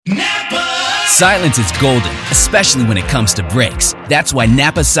Silence is golden, especially when it comes to brakes. That's why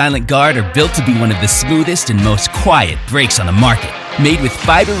Napa Silent Guard are built to be one of the smoothest and most quiet brakes on the market. Made with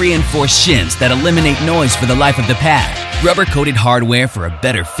fiber-reinforced shims that eliminate noise for the life of the pad, rubber-coated hardware for a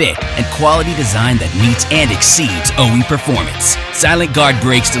better fit, and quality design that meets and exceeds OE performance. Silent Guard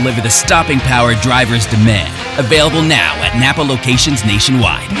brakes deliver the stopping power drivers demand. Available now at Napa locations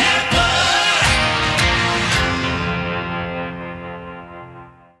nationwide.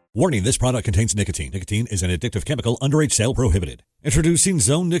 Warning, this product contains nicotine. Nicotine is an addictive chemical. Underage sale prohibited. Introducing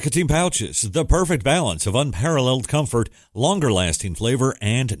Zone Nicotine Pouches, the perfect balance of unparalleled comfort, longer-lasting flavor,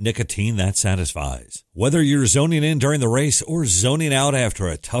 and nicotine that satisfies. Whether you're zoning in during the race or zoning out after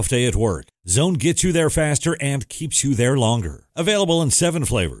a tough day at work, Zone gets you there faster and keeps you there longer. Available in 7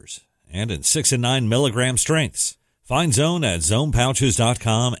 flavors and in 6 and 9 milligram strengths. Find Zone at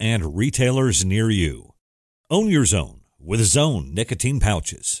zonepouches.com and retailers near you. Own your Zone with Zone Nicotine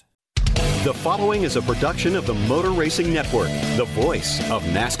Pouches. The following is a production of the Motor Racing Network, the voice of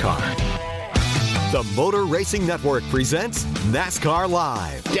NASCAR. The Motor Racing Network presents NASCAR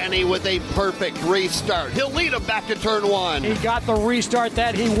Live. Denny with a perfect restart. He'll lead him back to turn 1. He got the restart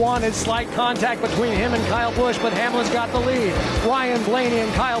that he wanted. Slight contact between him and Kyle Busch, but Hamlin's got the lead. Ryan Blaney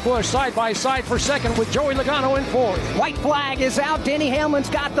and Kyle Busch side by side for second with Joey Logano in fourth. White flag is out. Denny Hamlin's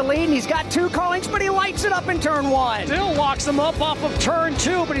got the lead, and he's got 2 callings, but he lights it up in turn 1. Still locks him up off of turn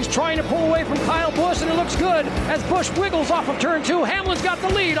 2, but he's trying to pull away from Kyle Busch, and it looks good as Busch wiggles off of turn 2. Hamlin's got the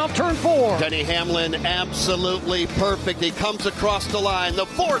lead off turn 4. Denny Hamlin absolutely perfect. He comes across the line. The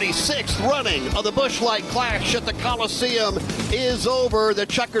 46th running of the Busch Light Clash at the Coliseum is over. The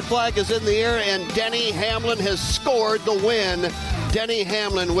checkered flag is in the air, and Denny Hamlin has scored the win. Denny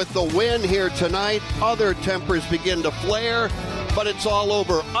Hamlin with the win here tonight. Other tempers begin to flare, but it's all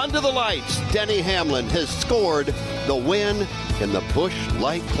over. Under the lights, Denny Hamlin has scored the win in the Busch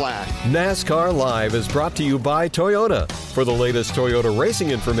Light Clash. NASCAR Live is brought to you by Toyota. For the latest Toyota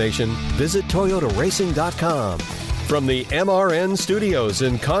racing information, visit toyotaracing.com. From the MRN Studios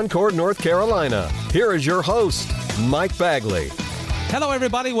in Concord, North Carolina, here is your host, Mike Bagley. Hello,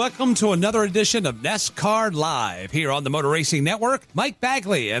 everybody. Welcome to another edition of NASCAR Live here on the Motor Racing Network. Mike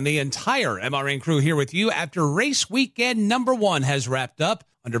Bagley and the entire MRN crew here with you after race weekend number 1 has wrapped up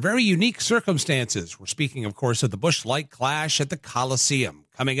under very unique circumstances. We're speaking, of course, of the Busch Light Clash at the Coliseum.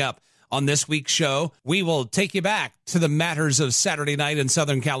 Coming up on this week's show, we will take you back to the matters of Saturday night in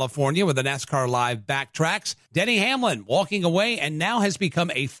Southern California with the NASCAR Live Backtrax. Denny Hamlin walking away and now has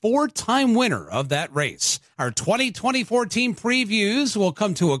become a 4-time winner of that race. Our 2024 team previews will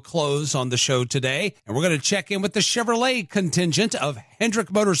come to a close on the show today, and we're going to check in with the Chevrolet contingent of Hendrick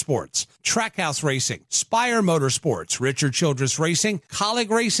Motorsports, Trackhouse Racing, Spire Motorsports, Richard Childress Racing, Colleague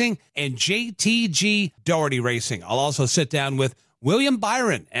Racing, and JTG Doherty Racing. I'll also sit down with William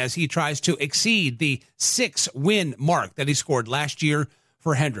Byron as he tries to exceed the 6-win mark that he scored last year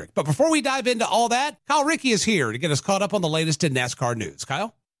for Hendrick. But before we dive into all that, Kyle Rickey is here to get us caught up on the latest in NASCAR news.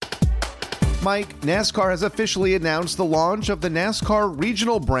 Kyle? Mike, NASCAR has officially announced the launch of the NASCAR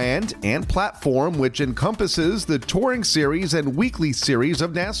regional brand and platform, which encompasses the Touring Series and Weekly Series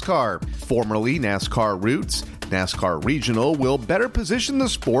of NASCAR. Formerly NASCAR Roots, NASCAR Regional will better position the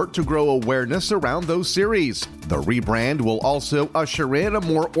sport to grow awareness around those series. The rebrand will also usher in a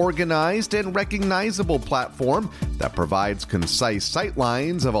more organized and recognizable platform that provides concise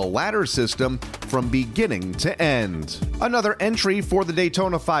sightlines of a ladder system from beginning to end. Another entry for the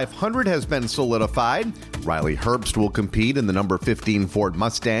Daytona 500 has been solidified. Riley Herbst will compete in the number 15 Ford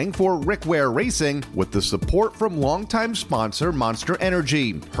Mustang for Rick Ware Racing with the support from longtime sponsor Monster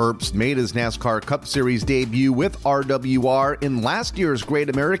Energy. Herbst made his NASCAR Cup Series debut with RWR in last year's Great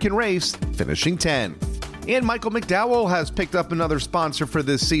American Race, finishing 10th. And Michael McDowell has picked up another sponsor for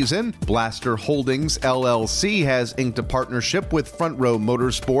this season. Blaster Holdings LLC has inked a partnership with Front Row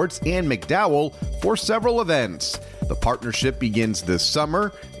Motorsports and McDowell for several events. The partnership begins this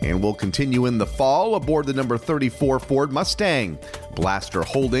summer and will continue in the fall aboard the number 34 Ford Mustang. Blaster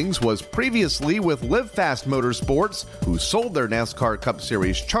Holdings was previously with Live Fast Motorsports, who sold their NASCAR Cup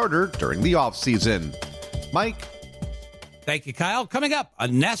Series charter during the offseason. Mike? Thank you, Kyle. Coming up, a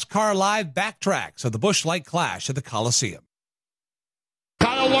NASCAR Live Backtrax of the Busch Light Clash at the Coliseum.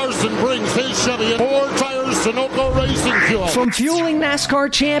 Kyle Larson brings his Chevy in 4 tires Sunoco Racing Fuel. From fueling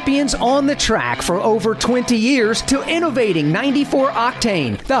NASCAR champions on the track for over 20 years to innovating 94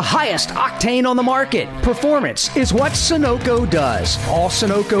 octane, the highest octane on the market. Performance is what Sunoco does. All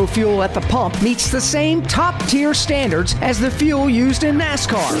Sunoco fuel at the pump meets the same top-tier standards as the fuel used in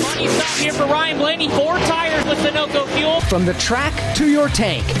NASCAR. Money stop here for Ryan Blaney. 4 tires with Sunoco fuel. From the track to your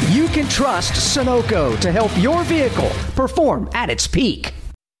tank, you can trust Sunoco to help your vehicle perform at its peak.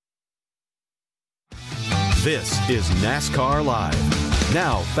 This is NASCAR Live.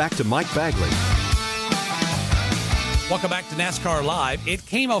 Now, back to Mike Bagley. Welcome back to NASCAR Live. It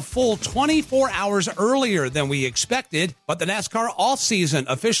came a full 24 hours earlier than we expected, but the NASCAR off-season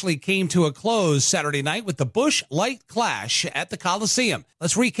officially came to a close Saturday night with the Busch Light Clash at the Coliseum.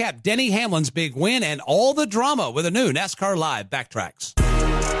 Let's recap Denny Hamlin's big win and all the drama with a new NASCAR Live Backtrax.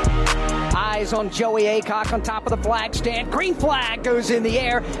 Eyes on Joey Aycock on top of the flag stand. Green flag goes in the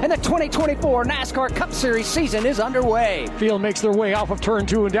air, and the 2024 NASCAR Cup Series season is underway. Field makes their way off of turn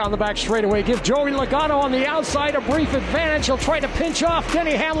 2 and down the back straightaway. Give Joey Logano on the outside a brief advantage. He'll try to pinch off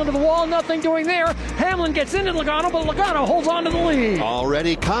Denny Hamlin to the wall. Nothing doing there. Hamlin gets into Logano, but Logano holds on to the lead.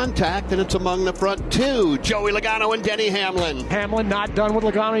 Already contact, and it's among the front two. Joey Logano and Denny Hamlin. Hamlin not done with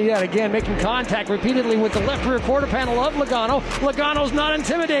Logano yet. Again, making contact repeatedly with the left rear quarter panel of Logano. Logano's not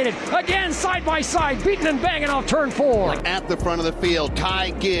intimidated. Again, side by side, beating and banging off turn 4. At the front of the field,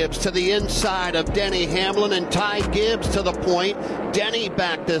 Ty Gibbs to the inside of Denny Hamlin, and Ty Gibbs to the point. Denny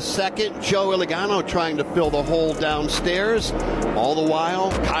back to second. Joey Logano trying to fill the hole downstairs. All the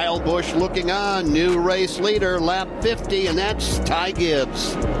while, Kyle Busch looking on. New race leader, lap 50, and that's Ty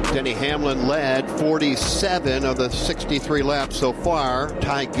Gibbs. Denny Hamlin led 47 of the 63 laps so far.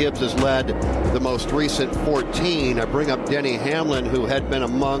 Ty Gibbs has led the most recent 14. I bring up Denny Hamlin, who had been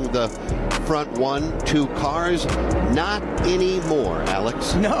among the front 1-2 cars. Not anymore,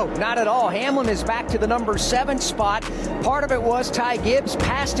 Alex. No, not at all. Hamlin is back to the number 7 spot. Part of it was Ty Gibbs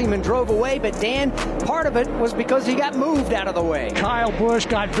passed him and drove away, but Dan, part of it was because he got moved out of the way. Kyle Busch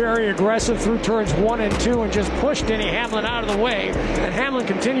got very aggressive through turns 1 and 2 and just pushed Denny Hamlin out of the way, and Hamlin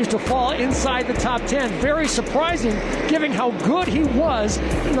continues to fall inside the top 10. Very surprising, given how good he was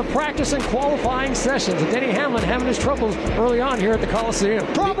in the practice and qualifying sessions. And Denny Hamlin having his troubles early on here at the Coliseum.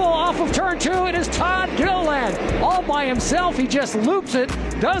 Trouble off of turn 2, it is Todd Gilliland. All by himself, he just loops it,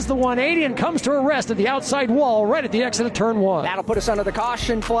 does the 180, and comes to a rest at the outside wall right at the exit of turn 1. That'll put us under the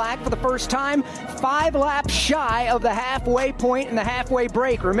caution flag for the first time. 5 laps shy of the halfway point and the halfway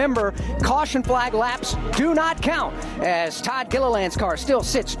break. Remember, caution flag laps do not count, as Todd Gilliland's car still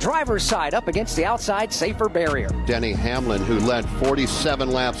sits driver's side up against the outside safer barrier. Denny Hamlin, who led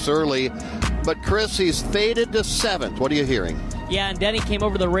 47 laps early, but Chris, he's faded to 7th. What are you hearing? Yeah, and Denny came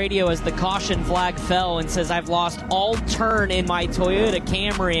over the radio as the caution flag fell and says, I've lost all turn in my Toyota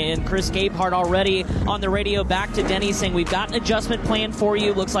Camry. And Chris Gabehart already on the radio back to Denny saying, we've got an adjustment plan for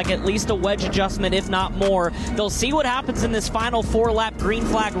you. Looks like at least a wedge adjustment, if not more. They'll see what happens in this final 4-lap green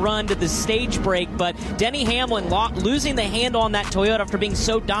flag run to the stage break. But Denny Hamlin losing the handle on that Toyota after being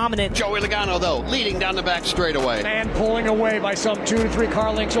so dominant. Joey Logano, though, leading down the back straightaway. And pulling away by some 2 to 3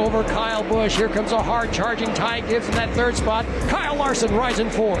 car lengths over Kyle Busch. Here comes a hard-charging Ty Gibbs in that 3rd spot. Kyle Larson rising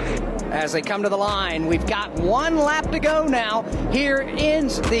 4th. As they come to the line, we've got 1 lap to go now. Here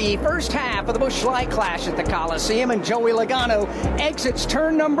ends the first half of the Busch Light Clash at the Coliseum, and Joey Logano exits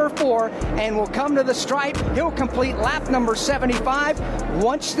turn number 4 and will come to the stripe. He'll complete lap number 75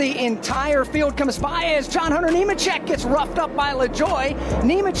 once the entire field comes by, as John Hunter Nemechek gets roughed up by LaJoie.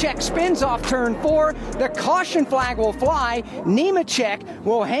 Nemechek spins off turn 4. The caution flag will fly. Nemechek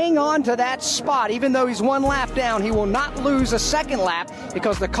will hang on to that spot. Even though he's 1 lap down, he will not lose a 2nd lap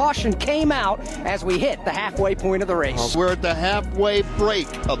because the caution came out as we hit the halfway point of the race. We're at the halfway break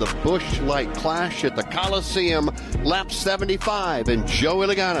of the Busch Light Clash at the Coliseum, lap 75, and Joey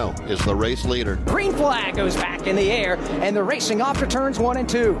Logano is the race leader. Green flag goes back in the air, and they're racing off to turns 1 and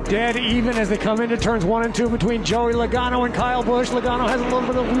 2. Dead even as they come into turns 1 and 2 between Joey Logano and Kyle Busch. Logano has a little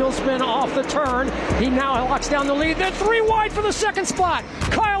bit of wheel spin off the turn. He now locks down the lead. Then 3 wide for the 2nd spot.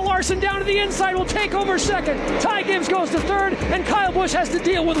 Kyle Larson down to the inside will take over 2nd. Ty Gibbs goes to 3rd, and Kyle Busch has to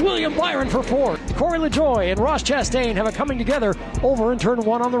deal with William Byron for 4th. Corey LaJoie and Ross Chastain have a coming together over in turn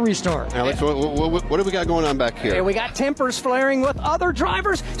 1 on the restart. Alex, what do we got going on back here? Yeah, we got tempers flaring with other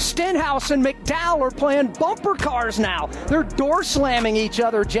drivers. Stenhouse and McDowell are playing bumper cars now. They're door slamming each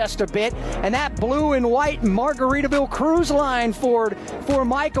other just a bit, and that blue and white Margaritaville Cruise Line Ford for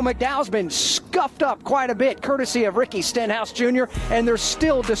Michael McDowell's been scuffed up quite a bit, courtesy of Ricky Stenhouse Jr., and they're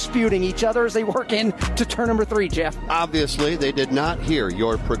still disputing each other as they work into turn number 3, Jeff. Obviously, they did not hear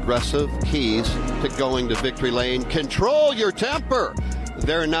your progressive keys to going to victory lane. Control your temper.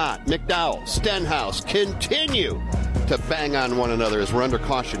 They're not. McDowell, Stenhouse continue to bang on one another as we're under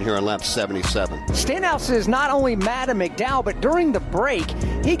caution here on lap 77. Stenhouse is not only mad at McDowell, but during the break,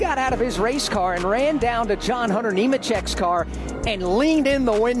 he got out of his race car and ran down to John Hunter Nemechek's car and leaned in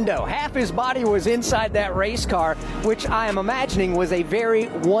the window. Half his body was inside that race car, which I am imagining was a very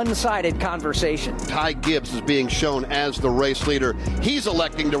one-sided conversation. Ty Gibbs is being shown as the race leader. He's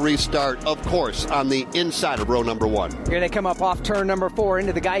electing to restart, of course, on the inside of row number 1. Here they come up off turn number 4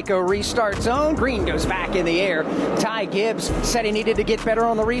 into the Geico restart zone. Green goes back in the air. Ty Gibbs said he needed to get better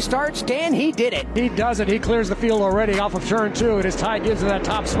on the restarts. Dan, he did it. He does it. He clears the field already off of turn 2. It is Ty Gibbs in that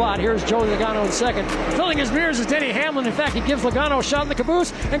top spot. Here's Joey Logano in second. Filling his mirrors is Denny Hamlin. In fact, he gives Logano a shot in the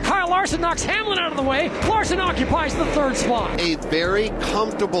caboose, and Kyle Larson knocks Hamlin out of the way. Larson occupies the 3rd spot. A very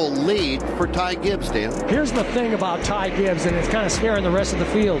comfortable lead for Ty Gibbs, Dan. Here's the thing about Ty Gibbs, and it's kind of scaring the rest of the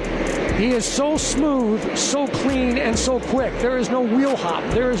field. He is so smooth, so clean, and so quick. There is no wheel hop.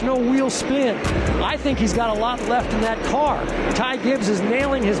 There is no wheel spin. I think he's got a lot left in that car. Ty Gibbs is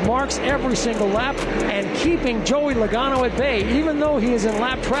nailing his marks every single lap and keeping Joey Logano at bay. Even though he is in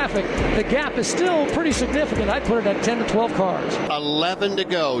lap traffic, the gap is still pretty significant. I'd put it at 10 to 12 cars. 11 to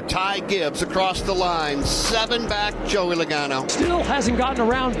go. Ty Gibbs across the line. 7 back, Joey Logano. Still hasn't gotten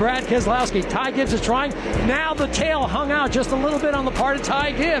around Brad Keselowski. Ty Gibbs is trying. Now the tail hung out just a little bit on the part of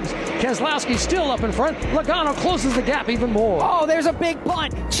Ty Gibbs. Keselowski still up in front. Logano closes the gap even more. Oh, there's a big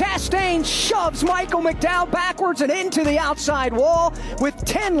bunt. Chastain shoves Michael McDowell backwards and into the outside wall with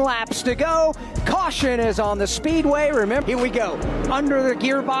 10 laps to go. Caution is on the speedway. Remember, here we go. Under the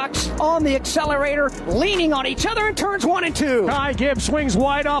gearbox, on the accelerator, leaning on each other in turns 1 and 2. Ty Gibbs swings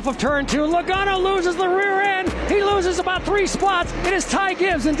wide off of turn 2. Logano loses the rear end. He loses about 3 spots. It is Ty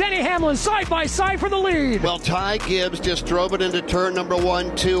Gibbs and Denny Hamlin side by side for the lead. Well, Ty Gibbs just drove it into turn number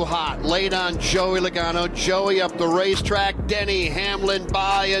 1 too hot. Laid on Joey Logano. Joey up the racetrack. Denny Hamlin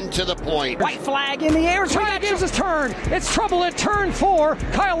by and to the point. White flag in the air. Ty Gibbs' turn. It's trouble at turn 4.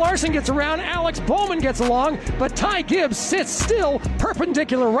 Kyle Larson gets around. Alex Bowman gets along. But Ty Gibbs sits still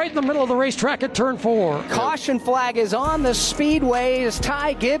perpendicular right in the middle of the racetrack at turn 4. Caution flag is on the speedway as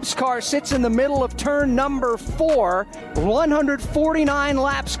Ty Gibbs' car sits in the middle of turn number 4. 149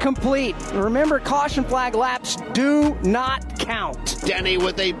 laps complete. Remember, caution flag laps do not count. Denny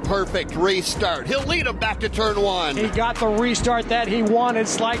with a perfect restart. He'll lead him back to turn 1. He got the restart that he wanted.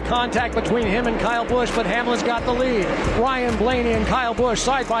 Slight contact between him and Kyle Busch, but Hamlin's got the lead. Ryan Blaney and Kyle Busch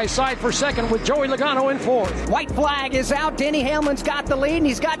side by side for second with Joey Logano in 4th. White flag is out. Denny Hamlin's got the lead, and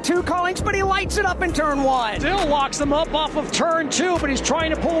he's got 2 callings, but he lights it up in turn 1. Still locks them up off of turn 2, but he's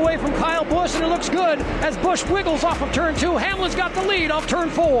trying to pull away from Kyle Busch, and it looks good as Busch wiggles off of turn 2. Hamlin's got the lead off turn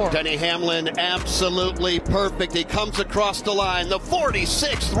 4. Denny Hamlin absolutely perfect. He comes across the line. The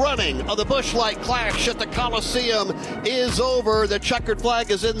 46th running of the Busch Light Clash at the Coliseum is over. The checkered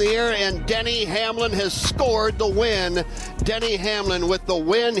flag is in the air, and Denny Hamlin has scored the win. Denny Hamlin with the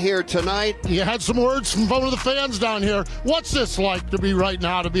win here tonight. You had some words from one of the fans down here. What's this like to be right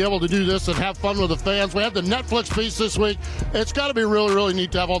now, to be able to do this and have fun with the fans? We had the Netflix piece this week. It's got to be really, really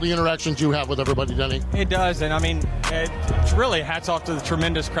neat to have all the interactions you have with everybody, Denny. It does, and I mean, it's really hats off to the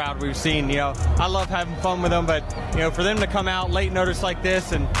tremendous crowd we've seen. You know, I love having fun with them, but, you know, for them to come out late notice like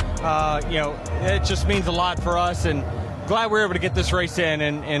this and, you know, it just means a lot for us, and glad we're able to get this race in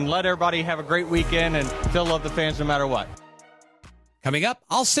and let everybody have a great weekend and still love the fans no matter what. Coming up,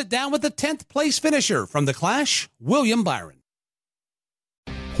 I'll sit down with the 10th place finisher from the Clash, William Byron.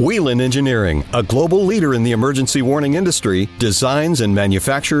 Whelen Engineering, a global leader in the emergency warning industry, designs and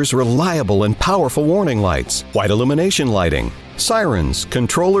manufactures reliable and powerful warning lights, white illumination lighting, sirens,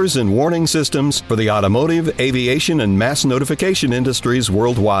 controllers, and warning systems for the automotive, aviation, and mass notification industries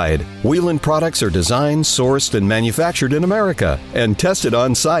worldwide. Whelen products are designed, sourced, and manufactured in America and tested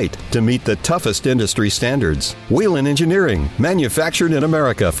on site to meet the toughest industry standards. Whelen Engineering, manufactured in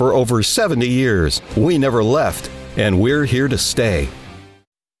America for over 70 years. We never left, and we're here to stay.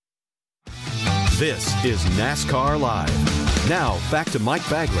 This is NASCAR Live. Now, back to Mike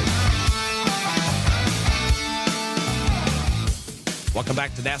Bagley. Welcome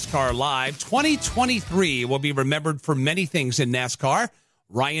back to NASCAR Live. 2023 will be remembered for many things in NASCAR.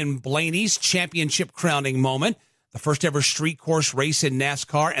 Ryan Blaney's championship crowning moment, the first ever street course race in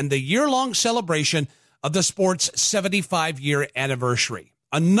NASCAR, and the year-long celebration of the sport's 75-year anniversary.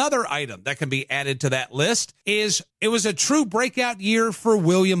 Another item that can be added to that list is it was a true breakout year for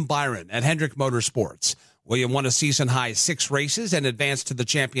William Byron at Hendrick Motorsports. William won a season-high 6 races and advanced to the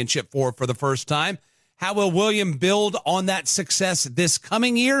championship 4 for the first time. How will William build on that success this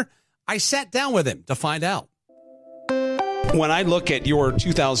coming year? I sat down with him to find out. When I look at your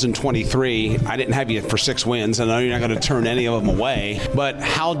 2023, I didn't have you for 6 wins, and I know you're not going to turn any of them away, but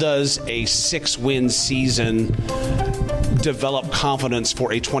how does a 6-win season develop confidence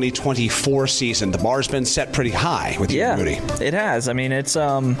for a 2024 season? The bar's been set pretty high with you, Rudy. It has. I mean, it's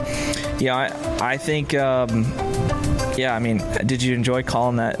I think. I mean, did you enjoy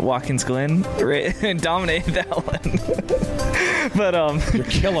calling that Watkins Glen? And dominated that one. But you're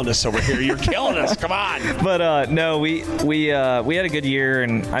killing us over here. You're killing us. Come on. But no, we had a good year,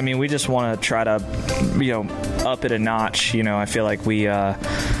 and I mean, we just want to try to up it a notch. I feel like I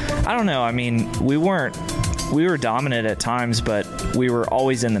don't know. I mean, we were dominant at times, but we were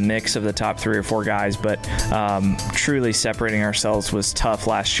always in the mix of the top 3 or 4 guys. But truly separating ourselves was tough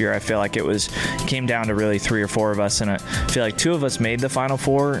last year. I feel like it came down to really 3 or 4 of us, and I feel like 2 of us made the Final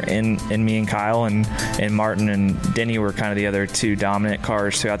Four, and me and Kyle and Martin and Denny were kind of the other 2 dominant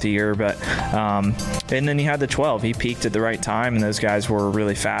cars throughout the year. But and then you had the 12. He peaked at the right time, and those guys were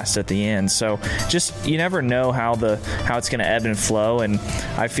really fast at the end. So just you never know how it's going to ebb and flow. And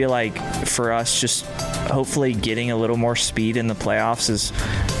I feel like for us, just hopefully getting a little more speed in the playoffs is,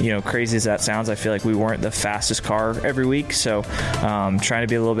 crazy as that sounds, I feel like we weren't the fastest car every week. So trying to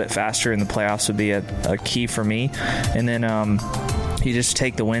be a little bit faster in the playoffs would be a key for me. And then you just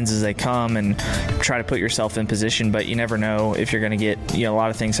take the wins as they come and try to put yourself in position, but you never know if you're going to get, a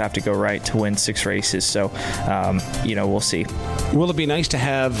lot of things have to go right to win 6 races. So, we'll see. Will it be nice to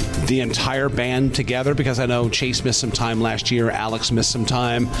have the entire band together? Because I know Chase missed some time last year, Alex missed some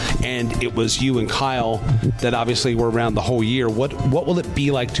time, and it was you and Kyle that obviously were around the whole year. What will it be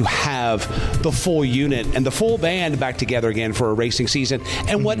like to have the full unit and the full band back together again for a racing season?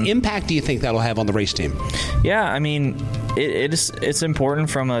 And what impact do you think that'll have on the race team? Yeah, I mean, it's important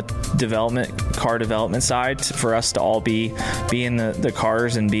from a car development side for us to all be in the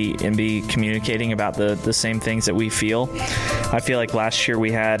cars and be communicating about the same things that we feel. I feel like last year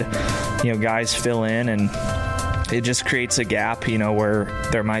we had guys fill in, and it just creates a gap, where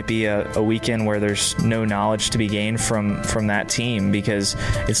there might be a weekend where there's no knowledge to be gained from that team, because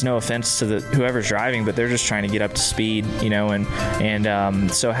it's no offense to whoever's driving, but they're just trying to get up to speed,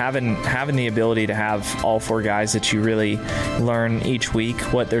 and so having the ability to have all 4 guys that you really learn each week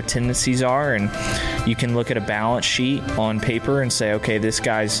what their tendencies are, and you can look at a balance sheet on paper and say, okay, this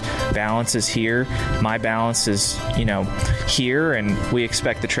guy's balance is here, my balance is here, and we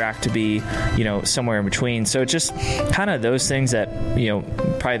expect the track to be somewhere in between. So it's just kind of those things that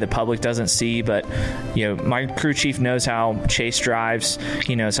probably the public doesn't see, but my crew chief knows how Chase drives,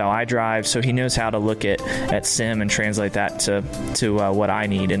 he knows how I drive, so he knows how to look at sim and translate that to what I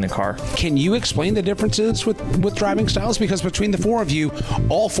need in the car. Can you explain the differences with driving styles? Because between the 4 of you,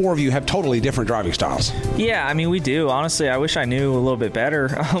 all 4 of you have totally different driving styles. Yeah, I mean, we do. Honestly, I wish I knew a little bit better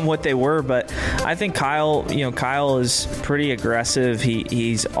what they were, but I think Kyle is pretty aggressive.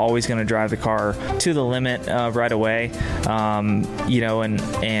 He's always going to drive the car to the limit right away.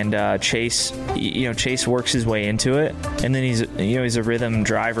 And Chase, Chase works his way into it, and then he's a rhythm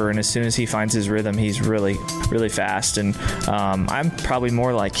driver, and as soon as he finds his rhythm, he's really, really fast. And I'm probably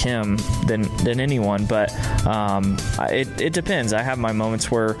more like him than anyone, but it depends. I have my moments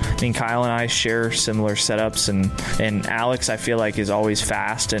where Kyle and I share similar setups, and Alex, I feel like, is always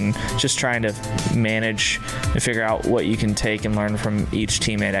fast, and just trying to manage and figure out what you can take and learn from each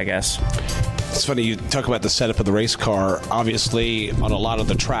teammate, I guess. It's funny you talk about the setup of the race car. Obviously, on a lot of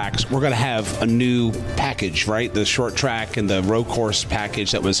the tracks, we're going to have a new package, right? The short track and the road course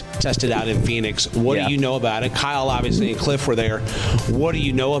package that was tested out in Phoenix. What do you know about it? Kyle, obviously, and Cliff were there. What do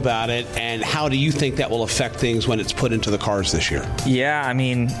you know about it, and how do you think that will affect things when it's put into the cars this year? Yeah, I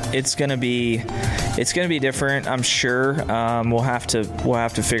mean, it's going to be different, I'm sure. We'll have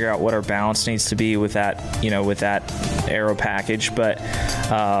to figure out what our balance needs to be with that, with that aero package, but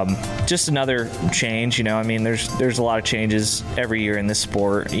just another change. I mean, there's a lot of changes every year in this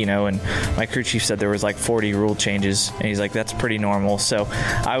sport, and my crew chief said there was like 40 rule changes, and he's like, that's pretty normal. So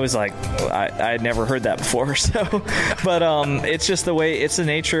I was like, I had never heard that before. So, but it's just it's the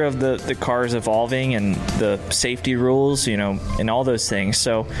nature of the cars evolving and the safety rules, and all those things.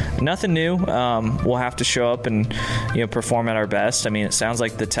 So nothing new. We'll have to show up and perform at our best. I mean, it sounds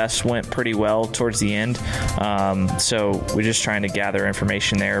like the test went pretty well towards the end. So we're just trying to gather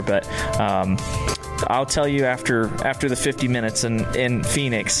information there, but I'll tell you after the 50 minutes in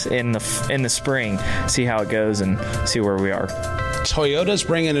Phoenix in the spring, see how it goes and see where we are. Toyota's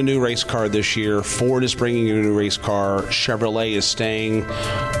bringing a new race car this year. Ford is bringing a new race car. Chevrolet is staying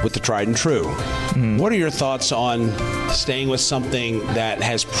with the tried and true. What are your thoughts on staying with something that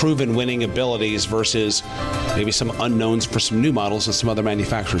has proven winning abilities versus maybe some unknowns for some new models that some other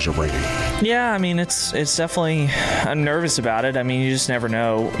manufacturers are bringing? Yeah, I mean, it's definitely, I'm nervous about it. I mean, you just never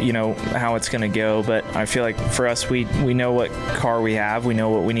know, how it's going to go. But I feel like for us, we know what car we have. We know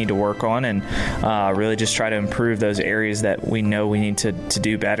what we need to work on and really just try to improve those areas that we know we need to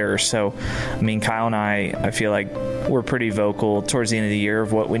do better. So, I mean, Kyle and I feel like we're pretty vocal towards the end of the year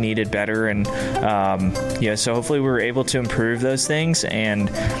of what we needed better. And, so hopefully we were able to improve those things and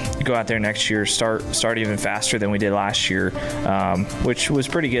go out there next year, start even faster than we did last year, which was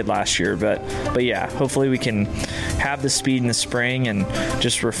pretty good last year. But yeah, hopefully we can have the speed in the spring and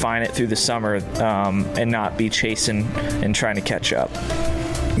just refine it through the summer and not be chasing and trying to catch up.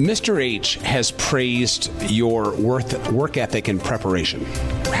 Mr. H has praised your work ethic and preparation.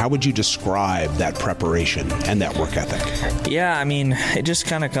 How would you describe that preparation and that work ethic? Yeah, I mean, it just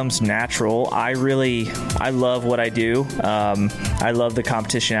kind of comes natural. I love what I do. I love the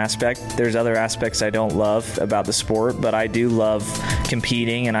competition aspect. There's other aspects I don't love about the sport, but I do love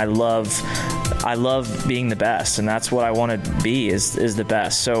competing, and I love being the best, and that's what I want to be is the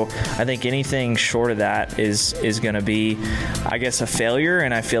best. So I think anything short of that is going to be, I guess, a failure,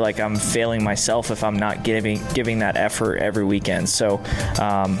 and I feel like I'm failing myself if I'm not giving that effort every weekend. So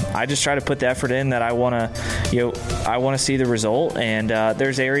I just try to put the effort in that I want to see the result. And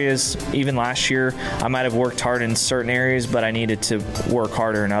there's areas, even last year, I might have worked hard in certain areas, but I needed to work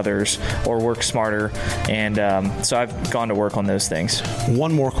harder in others or work smarter. And so I've gone to work on those things.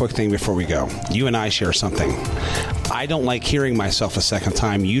 One more quick thing before we go. You and I share something. I don't like hearing myself a second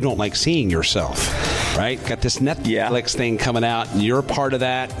time. You don't like seeing yourself, right? Got this Netflix thing coming out. You're a part of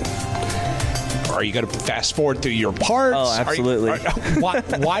that. Are you going to fast forward through your parts? Oh, absolutely.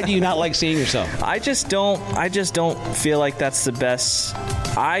 Why do you not like seeing yourself? I just don't feel like that's the best.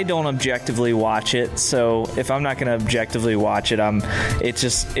 I don't objectively watch it, so if I'm not going to objectively watch it,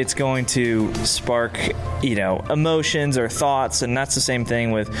 it's going to spark, emotions or thoughts, and that's the same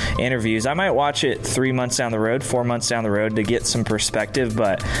thing with interviews. I might watch it 3 months down the road, 4 months down the road to get some perspective,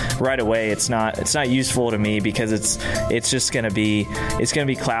 but right away it's not useful to me because it's just going to be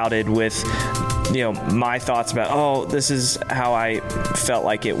clouded with my thoughts about, this is how I felt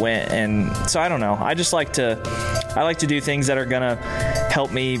like it went. And so I don't know. I like to do things that are going to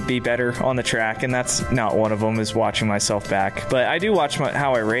help me be better on the track. And that's not one of them is watching myself back. But I do watch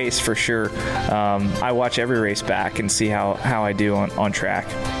how I race for sure. I watch every race back and see how I do on track.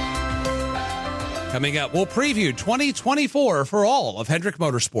 Coming up, we'll preview 2024 for all of Hendrick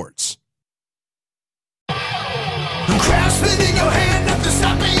Motorsports. Craftsman in your hand, nothing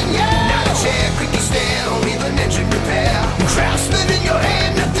stopping, yeah. Not a chair, quick stand, or even engine repair. Craftsman in your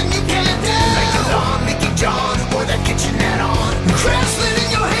hand, nothing you can't do. Like the lawn, Mickey John, or that kitchenette on. Craftsman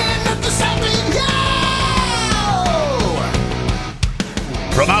in your hand, nothing stopping, yeah.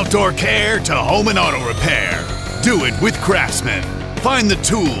 From outdoor care to home and auto repair, do it with Craftsman. Find the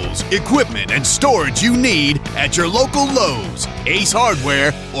tools, equipment, and storage you need at your local Lowe's, Ace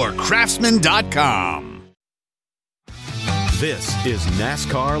Hardware, or Craftsman.com. This is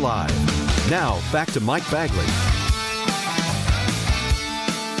NASCAR Live. Now, back to Mike Bagley.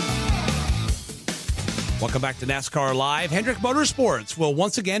 Welcome back to NASCAR Live. Hendrick Motorsports will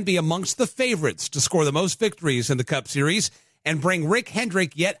once again be amongst the favorites to score the most victories in the Cup Series and bring Rick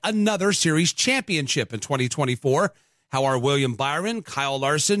Hendrick yet another series championship in 2024. How are William Byron, Kyle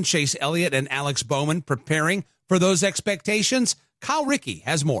Larson, Chase Elliott, and Alex Bowman preparing for those expectations? Kyle Rickey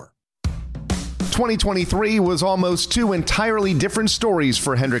has more. 2023 was almost two entirely different stories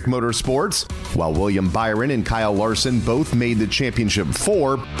for Hendrick Motorsports. While William Byron and Kyle Larson both made the championship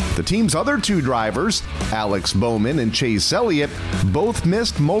four, the team's other two drivers, Alex Bowman and Chase Elliott, both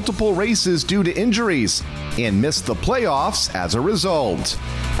missed multiple races due to injuries and missed the playoffs as a result.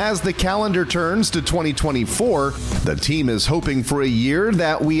 As the calendar turns to 2024, the team is hoping for a year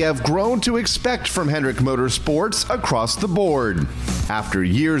that we have grown to expect from Hendrick Motorsports across the board. After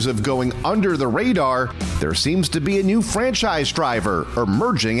years of going under the radar, there seems to be a new franchise driver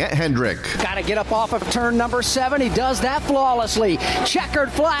emerging at Hendrick. Got to get up off of turn number 7. He does that flawlessly.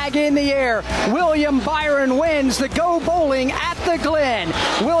 Checkered flag in the air. William Byron wins the Go Bowling at the Glen.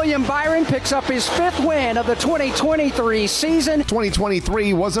 William Byron picks up his 5th win of the 2023 season.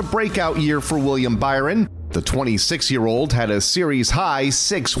 2023 was a breakout year for William Byron. The 26-year-old had a series high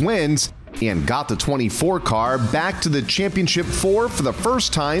 6 wins, and got the 24 car back to the Championship 4 for the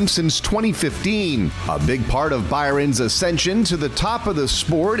first time since 2015. A big part of Byron's ascension to the top of the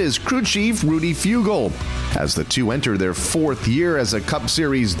sport is crew chief Rudy Fugel. As the two enter their fourth year as a Cup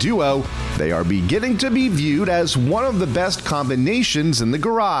Series duo, they are beginning to be viewed as one of the best combinations in the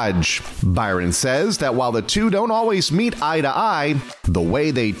garage. Byron says that while the two don't always meet eye to eye, the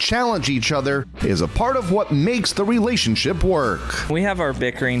way they challenge each other is a part of what makes the relationship work. We have our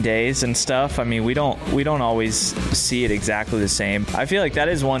bickering days and stuff. I mean, we don't always see it exactly the same. I feel like that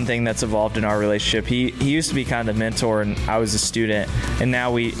is one thing that's evolved in our relationship. He used to be kind of the mentor and I was a student, and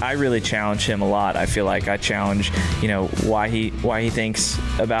now I really challenge him a lot. I feel like I challenge, why he thinks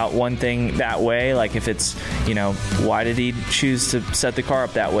about one thing that way. Like if it's, why did he choose to set the car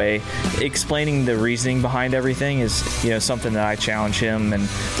up that way? Explaining the reasoning behind everything is, something that I challenge him, and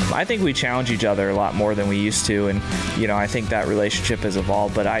I think we challenge each other a lot more than we used to, and I think that relationship has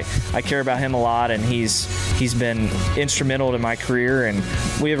evolved. But I care about him a lot, and he's been instrumental to my career, and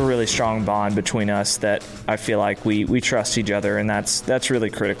we have a really strong bond between us that I feel like we trust each other, and that's really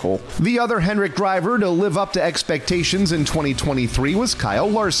critical. The other Hendrick driver to live up to expectations in 2023 was Kyle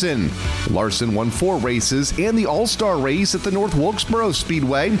Larson. Larson won 4 races and the All-Star race at the North Wilkesboro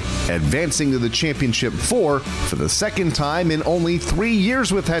Speedway, advancing to the Championship 4 for the second time in only 3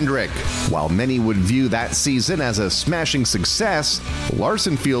 years with Hendrick. While many would view that season as a smashing success,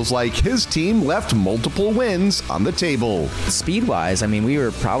 Larson feels like his team left multiple wins on the table. Speed-wise, we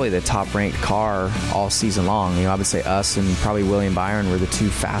were probably the top-ranked car all season long. I would say us and probably William Byron were the 2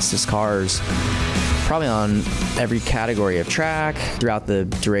 fastest cars probably on every category of track throughout the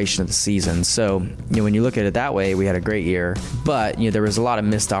duration of the season. So, when you look at it that way, we had a great year. But, there was a lot of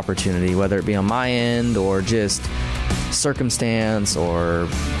missed opportunity, whether it be on my end or just circumstance or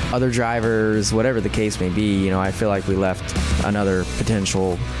other drivers, whatever the case may be. I feel like we left another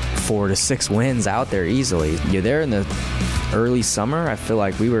potential 4 to 6 wins out there easily. There in the early summer, I feel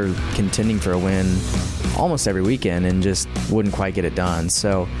like we were contending for a win almost every weekend and just wouldn't quite get it done.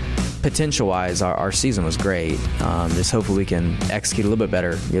 So potential-wise, our season was great. Just hopefully we can execute a little bit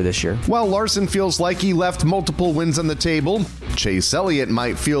better this year. While Larson feels like he left multiple wins on the table, Chase Elliott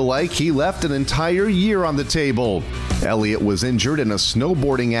might feel like he left an entire year on the table. Elliott was injured in a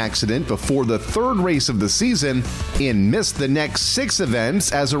snowboarding accident before the 3rd race of the season and missed the next 6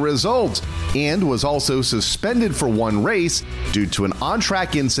 events as a result, and was also suspended for 1 race due to an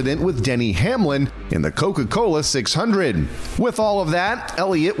on-track incident with Denny Hamlin in the Coca-Cola 600. With all of that,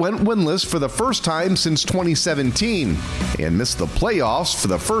 Elliott went winless for the first time since 2017 and missed the playoffs for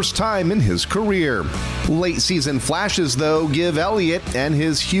the first time in his career. Late season flashes, though, give Elliott and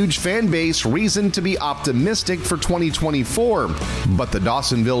his huge fan base reason to be optimistic for 2024. But the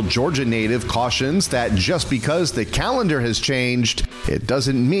Dawsonville, Georgia native cautions that just because the calendar has changed, it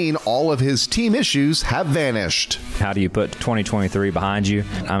doesn't mean all of his team issues have vanished. How do you put 2023 behind you?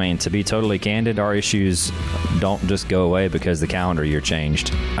 To be totally candid, our issues don't just go away because the calendar year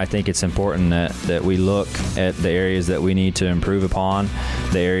changed. I think it's important that we look at the areas that we need to improve upon,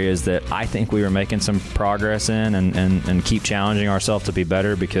 the areas that I think we were making some progress in, and keep challenging ourselves to be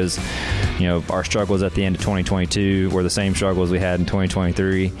better, because our struggles at the end of 2022 were the same struggles we had in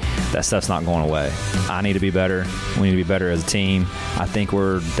 2023. That stuff's not going away. I need to be better. We need to be better as a team. I think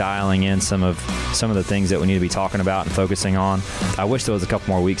we're dialing in some of the things that we need to be talking about and focusing on. I wish there was a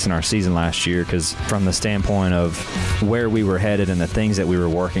couple more weeks in our season last year, because from the standpoint of where we were headed and the things that we were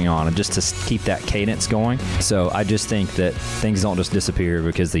working on, and just to keep that cadence going. So I just think that things don't just disappear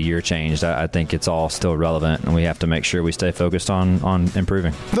because the year changed. I think it's all still relevant, and we have to make sure we stay focused on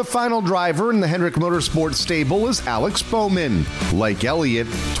improving. The final driver in the Hendrick Motorsports stable is Alex Bowman. Like Elliott,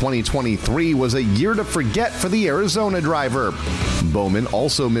 2023 was a year to forget for the Arizona driver. Bowman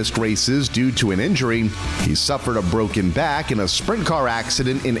also missed races due to an injury. He suffered a broken back in a sprint car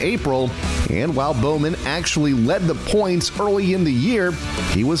accident in April, and while Bowman actually led the points early in the year,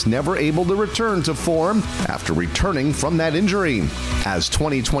 he was never able to return to form after returning from that injury. As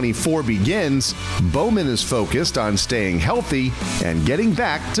 2024 begins, Bowman is focused on staying healthy and getting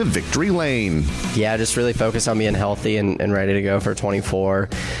back to victory lane. Yeah, just really focused on being healthy and ready to go for 24.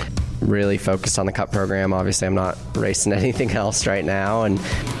 Really focused on the Cup program. Obviously, I'm not racing anything else right now, and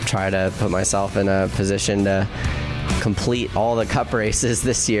try to put myself in a position to complete all the Cup races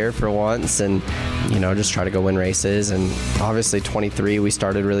this year for once, and just try to go win races. And obviously 23 we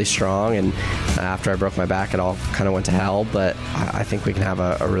started really strong, and after I broke my back it all kind of went to hell, but I think we can have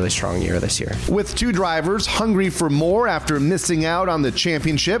a really strong year this year. With 2 drivers hungry for more after missing out on the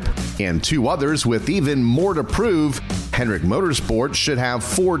championship, and 2 others with even more to prove, Hendrick Motorsports should have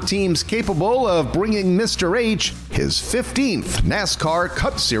 4 teams capable of bringing Mr. H his 15th NASCAR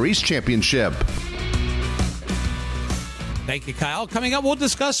Cup Series championship. Thank you, Kyle. Coming up, we'll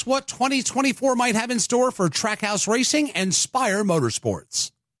discuss what 2024 might have in store for Trackhouse Racing and Spire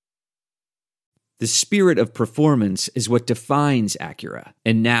Motorsports. The spirit of performance is what defines Acura,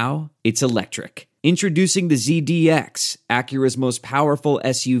 and now it's electric. Introducing the ZDX, Acura's most powerful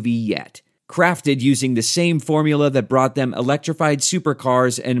SUV yet. Crafted using the same formula that brought them electrified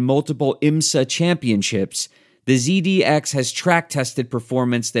supercars and multiple IMSA championships, the ZDX has track-tested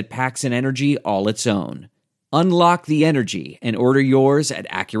performance that packs an energy all its own. Unlock the energy and order yours at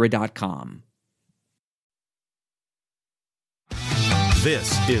Acura.com.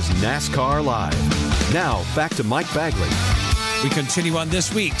 This is NASCAR Live. Now, back to Mike Bagley. We continue on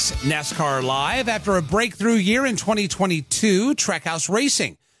this week's NASCAR Live. After a breakthrough year in 2022, Trackhouse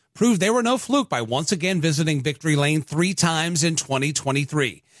Racing proved they were no fluke by once again visiting victory lane 3 times in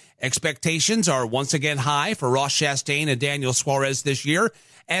 2023. Expectations are once again high for Ross Chastain and Daniel Suarez this year,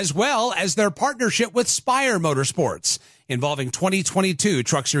 as well as their partnership with Spire Motorsports, involving 2022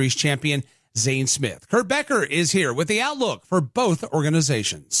 Truck Series champion Zane Smith. Kurt Becker is here with the outlook for both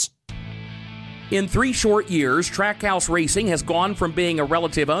organizations. In 3 short years, Trackhouse Racing has gone from being a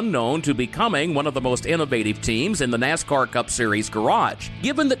relative unknown to becoming one of the most innovative teams in the NASCAR Cup Series garage.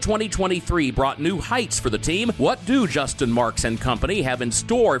 Given that 2023 brought new heights for the team, what do Justin Marks and company have in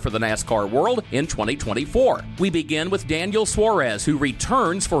store for the NASCAR world in 2024? We begin with Daniel Suarez, who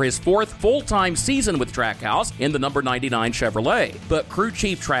returns for his 4th full-time season with Trackhouse in the number 99 Chevrolet. But crew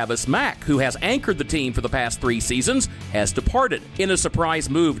chief Travis Mack, who has anchored the team for the past 3 seasons, has departed. In a surprise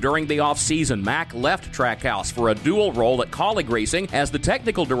move during the offseason, Mack left Trackhouse for a dual role at Colleague Racing as the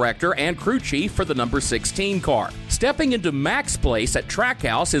technical director and crew chief for the number 16 car. Stepping into Mack's place at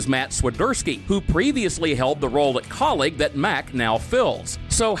Trackhouse is Matt Swiderski, who previously held the role at Colleague that Mack now fills.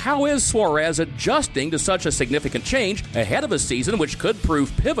 So how is Suarez adjusting to such a significant change ahead of a season which could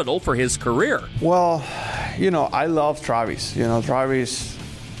prove pivotal for his career? Well, I love Travis. Travis,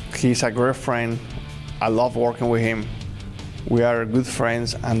 he's a great friend. I love working with him. We are good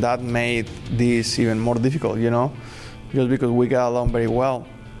friends, and that made this even more difficult, just because we got along very well.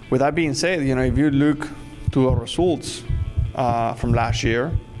 With that being said, if you look to our results from last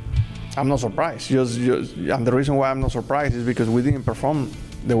year, I'm not surprised. And the reason why I'm not surprised is because we didn't perform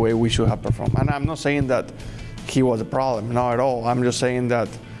the way we should have performed. And I'm not saying that he was a problem, not at all. I'm just saying that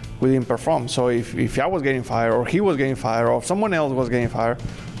we didn't perform. So if I was getting fired, or he was getting fired, or if someone else was getting fired,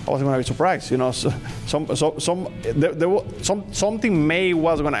 I wasn't going to be surprised, something was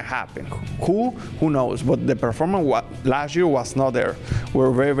going to happen. Who knows? But the performance last year was not there. We were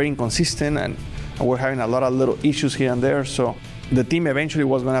very, very inconsistent, and we're having a lot of little issues here and there. So the team eventually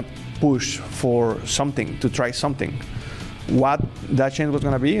was going to push for something, to try something. What that change was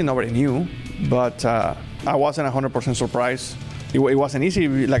going to be, nobody knew. But I wasn't 100% surprised. It wasn't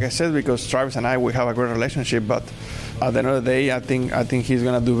easy, like I said, because Travis and we have a great relationship, but at the end of the day, I think he's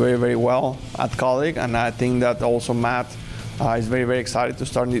going to do very, very well at Colleague, and I think that also Matt is very, very excited to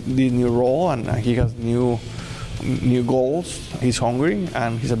start this new role, and he has new goals. He's hungry,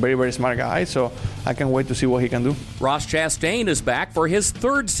 and he's a very, very smart guy, so I can't wait to see what he can do. Ross Chastain is back for his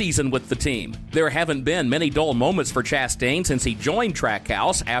 3rd season with the team. There haven't been many dull moments for Chastain since he joined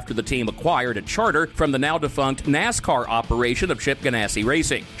Trackhouse after the team acquired a charter from the now-defunct NASCAR operation of Chip Ganassi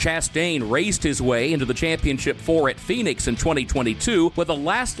Racing. Chastain raced his way into the Championship 4 at Phoenix in 2022 with a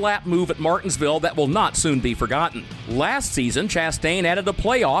last-lap move at Martinsville that will not soon be forgotten. Last season, Chastain added a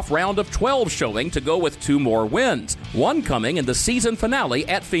playoff round of 12 showing to go with 2 more wins, one coming in the season finale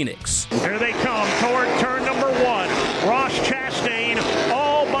at Phoenix. Here they come toward turn number 1. Ross Chastain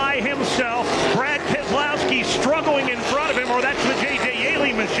all by himself. Brad Keselowski struggling in front of him, or that's the J.J.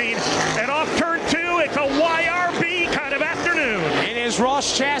 Yaley machine. And off turn 2, it's a YRB kind of afternoon. It is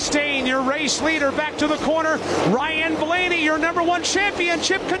Ross Chastain, your race leader, back to the corner. Ryan Blaney, your number 1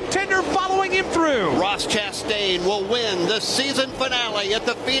 championship contender, following him through. Ross Chastain will win the season finale at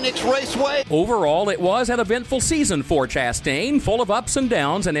the Phoenix Raceway. Overall, it was an eventful season for Chastain, full of ups and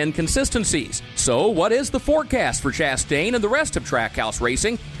downs and inconsistencies. So, what is the forecast for Chastain and the rest of Trackhouse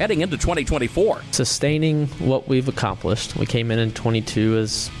Racing heading into 2024? Sustaining what we've accomplished. We came in 22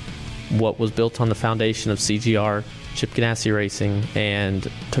 as what was built on the foundation of CGR, Chip Ganassi Racing, and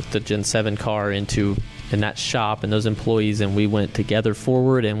took the Gen 7 car into in that shop and those employees, and we went together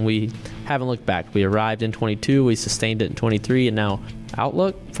forward, and we haven't looked back. We arrived in 22, we sustained it in 23, and now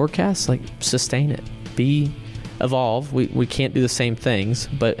outlook, forecast, sustain it. Evolve. We can't do the same things,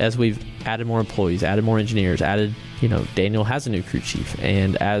 but as we've added more employees, added more engineers, Daniel has a new crew chief,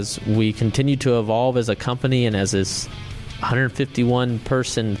 and as we continue to evolve as a company and as this 151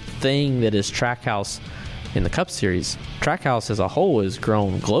 person thing that is Trackhouse in the Cup Series. Trackhouse as a whole has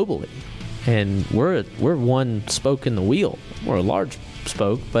grown globally, and we're one spoke in the wheel. We're a large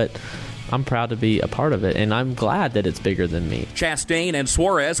spoke, but I'm proud to be a part of it, and I'm glad that it's bigger than me. Chastain and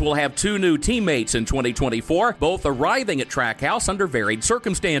Suarez will have 2 new teammates in 2024, both arriving at Trackhouse under varied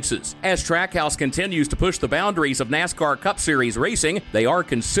circumstances. As Trackhouse continues to push the boundaries of NASCAR Cup Series racing, they are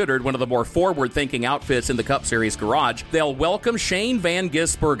considered one of the more forward-thinking outfits in the Cup Series garage. They'll welcome Shane Van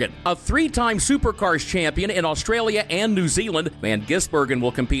Gisbergen, a 3-time Supercars champion in Australia and New Zealand. Van Gisbergen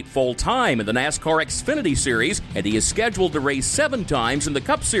will compete full-time in the NASCAR Xfinity Series, and he is scheduled to race 7 times in the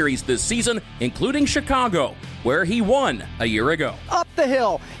Cup Series this season, including Chicago, where he won a year ago. Up the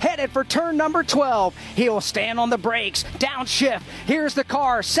hill, headed for turn number 12. He'll stand on the brakes, downshift. Here's the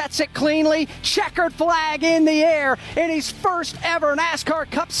car, sets it cleanly, checkered flag in the air. In his first ever NASCAR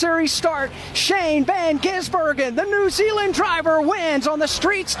Cup Series start, Shane Van Gisbergen, the New Zealand driver, wins on the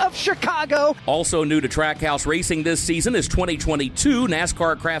streets of Chicago. Also new to Trackhouse Racing this season is 2022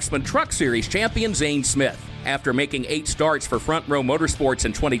 NASCAR Craftsman Truck Series champion Zane Smith. After making 8 starts for Front Row Motorsports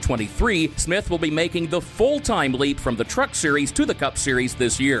in 2023, Smith will be making the full-time leap from the Truck Series to the Cup Series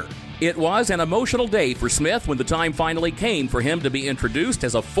this year. It was an emotional day for Smith when the time finally came for him to be introduced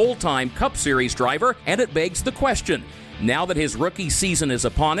as a full-time Cup Series driver, and it begs the question, now that his rookie season is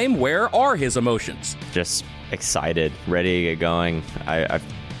upon him, where are his emotions? Just excited, ready to get going. I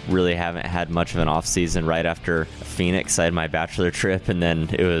really haven't had much of an off season. Right after Phoenix, I had my bachelor trip, and then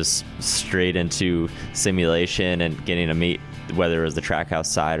it was straight into simulation and getting to meet, whether it was the Trackhouse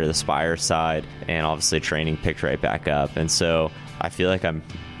side or the Spire side, and obviously training picked right back up. And so I feel like I'm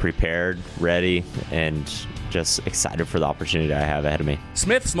prepared, ready, and just excited for the opportunity I have ahead of me.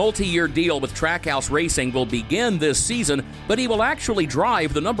 Smith's multi-year deal with Trackhouse Racing will begin this season, but he will actually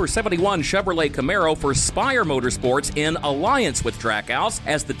drive the number 71 Chevrolet Camaro for Spire Motorsports in alliance with Trackhouse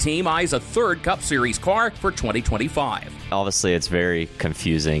as the team eyes a 3rd Cup Series car for 2025. Obviously, it's very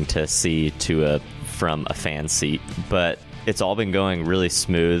confusing to see from a fan seat, but it's all been going really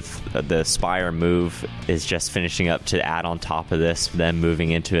smooth. The Spire move is just finishing up to add on top of this, then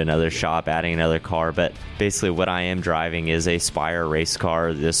moving into another shop, adding another car. But basically what I am driving is a Spire race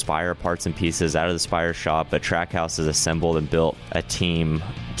car, the Spire parts and pieces out of the Spire shop, but Trackhouse has assembled and built a team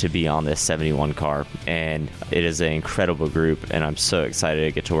to be on this 71 car. And it is an incredible group, and I'm so excited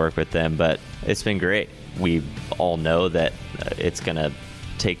to get to work with them. But it's been great. We all know that it's going to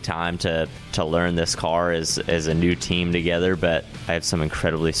take time to learn this car as a new team together, but I have some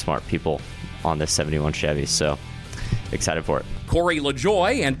incredibly smart people on this 71 Chevy, so excited for it. Corey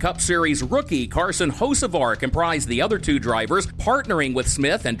LaJoie and Cup Series rookie Carson Hocevar comprise the other 2 drivers partnering with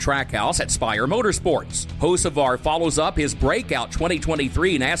Smith and Trackhouse at Spire Motorsports. Hocevar follows up his breakout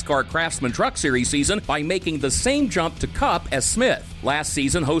 2023 NASCAR Craftsman Truck Series season by making the same jump to Cup as Smith. Last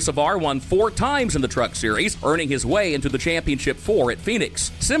season, Hocevar won 4 times in the Truck Series, earning his way into the Championship 4 at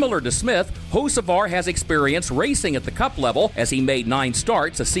Phoenix. Similar to Smith, Hocevar has experience racing at the Cup level as he made 9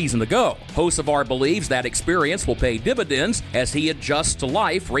 starts a season ago. Hocevar believes that experience will pay dividends as he adjusts to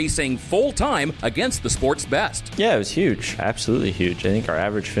life racing full-time against the sport's best. Yeah, it was huge. Absolutely huge. I think our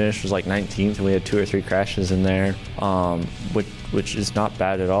average finish was like 19th, and we had 2 or 3 crashes in there, which is not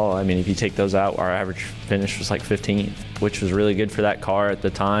bad at all. I mean, if you take those out, our average finish was like 15th, which was really good for that car at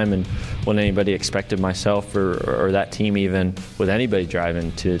the time, and wasn't anybody expected, myself or that team even, with anybody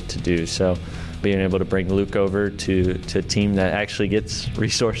driving to do. So being able to bring Luke over to a team that actually gets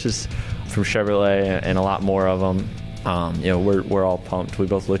resources from Chevrolet and a lot more of them, we're all pumped. We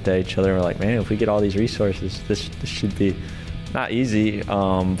both looked at each other and we're like, man, if we get all these resources, this should be not easy,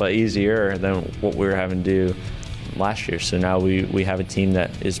 but easier than what we were having to do last year. So now we have a team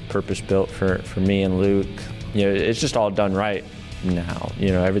that is purpose-built for me and Luke. It's just all done right now.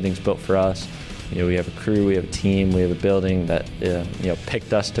 Everything's built for us. We have a crew, we have a team, we have a building that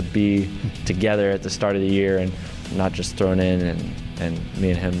picked us to be together at the start of the year, and not just thrown in and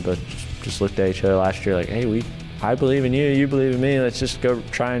me and him but just looked at each other last year like, hey, I believe in you, you believe in me, let's just go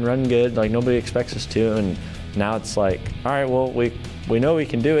try and run good like nobody expects us to. And now it's like, all right, well, we know we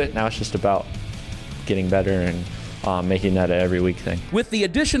can do it. Now it's just about getting better and making that an every week thing. With the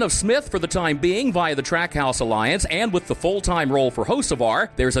addition of Smith for the time being via the Trackhouse Alliance, and with the full-time role for Hocevar,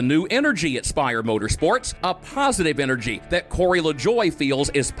 there's a new energy at Spire Motorsports, a positive energy that Corey LaJoie feels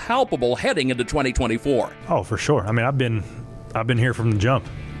is palpable heading into 2024. Oh, for sure. I mean, I've been here from the jump.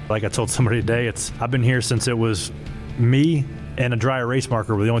 Like I told somebody today, I've been here since it was me and a dry erase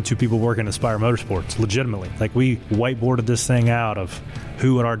marker were the only 2 people working at Spire Motorsports, legitimately. Like, we whiteboarded this thing out of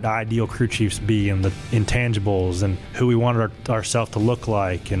who would our ideal crew chiefs be and the intangibles and who we wanted ourselves to look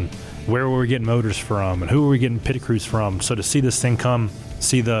like. And where were we getting motors from and who were we getting pit crews from. So to see this thing come,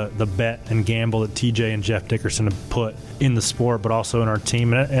 see the bet and gamble that TJ and Jeff Dickerson have put in the sport, but also in our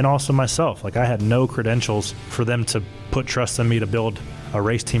team and also myself. Like, I had no credentials for them to put trust in me to build a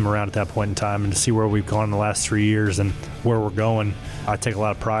race team around at that point in time, and to see where we've gone in the last 3 years and where we're going. I take a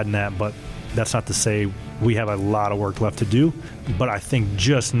lot of pride in that, but that's not to say we have a lot of work left to do. But I think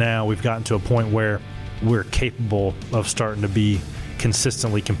just now we've gotten to a point where we're capable of starting to be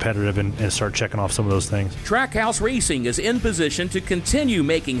consistently competitive and start checking off some of those things. Trackhouse Racing is in position to continue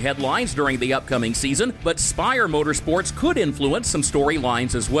making headlines during the upcoming season, but Spire Motorsports could influence some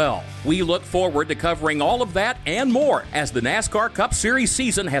storylines as well. We look forward to covering all of that and more as the NASCAR Cup Series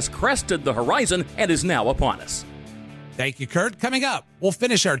season has crested the horizon and is now upon us. Thank you, Kurt. Coming up, we'll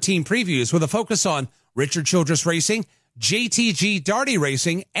finish our team previews with a focus on Richard Childress Racing, JTG Darty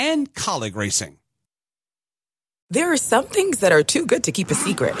Racing, and Colleague Racing. There are some things that are too good to keep a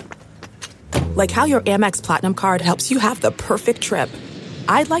secret. Like how your Amex Platinum card helps you have the perfect trip.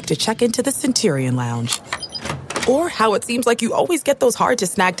 I'd like to check into the Centurion Lounge. Or how it seems like you always get those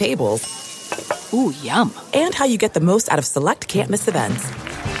hard-to-snag tables. Ooh, yum. And how you get the most out of select can't-miss events.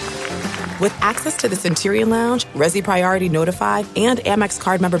 With access to the Centurion Lounge, Resi Priority Notified, and Amex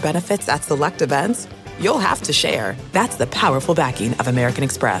card member benefits at select events, you'll have to share. That's the powerful backing of American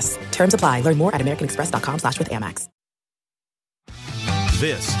Express. Terms apply. Learn more at americanexpress.com/withAmex.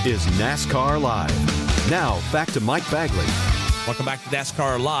 This is NASCAR Live. Now, back to Mike Bagley. Welcome back to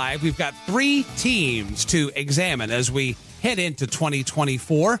NASCAR Live. We've got 3 teams to examine as we head into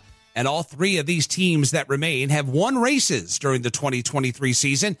 2024. And all 3 of these teams that remain have won races during the 2023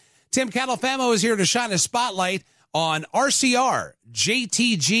 season. Tim Catalfamo is here to shine a spotlight on RCR,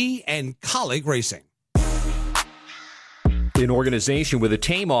 JTG, and Colleague Racing. An organization with a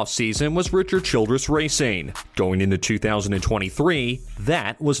tame off-season was Richard Childress Racing. Going into 2023,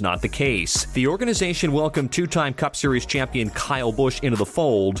 that was not the case. The organization welcomed 2-time Cup Series champion Kyle Busch into the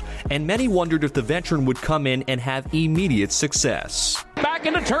fold, and many wondered if the veteran would come in and have immediate success. Back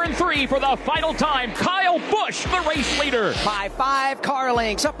into turn 3 for the final time. Kyle Busch, the race leader. By 5 car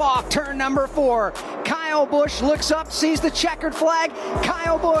lengths up off turn number 4. Kyle Busch looks up, sees the checkered flag.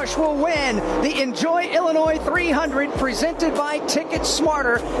 Kyle Busch will win the Enjoy Illinois 300 presented by Ticket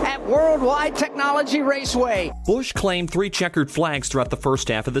Smarter at Worldwide Technology Raceway. Busch claimed 3 checkered flags throughout the first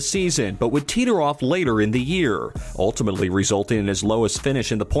half of the season, but would teeter off later in the year, ultimately resulting in his lowest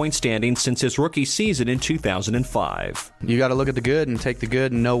finish in the point standings since his rookie season in 2005. You got to look at the good and take the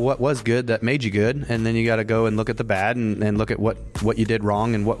good and know what was good that made you good, and then you got to go and look at the bad and look at what you did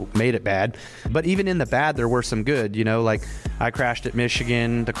wrong and what made it bad. But even in the bad, there were some good. You know, like I crashed at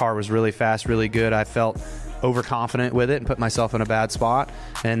Michigan. The car was really fast, really good. I felt overconfident with it and put myself in a bad spot.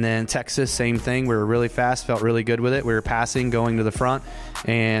 And then Texas, same thing. We were really fast, felt really good with it. We were passing, going to the front,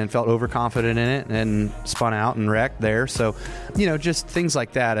 and felt overconfident in it and spun out and wrecked there. So, you know, just things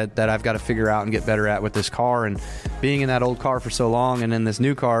like that I've got to figure out and get better at with this car. And being in that old car for so long and in this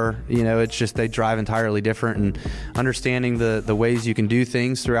new car, you know, it's just they drive entirely different, and understanding the ways you can do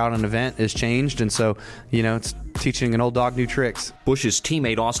things throughout an event has changed. And so, you know, it's teaching an old dog new tricks. Busch's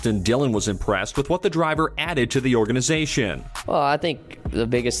teammate Austin Dillon was impressed with what the driver added to the organization. Well, I think the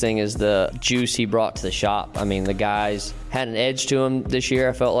biggest thing is the juice he brought to the shop. I mean, the guys had an edge to him this year,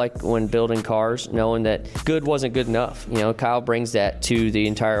 I felt like, when building cars, knowing that good wasn't good enough. You know, Kyle brings that to the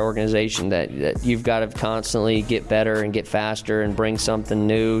entire organization, that you've got to constantly get better and get faster and bring something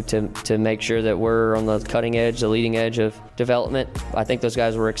new to make sure that we're on the cutting edge, the leading edge of development. I think those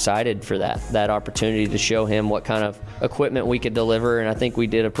guys were excited for that opportunity to show him what kind of equipment we could deliver, and I think we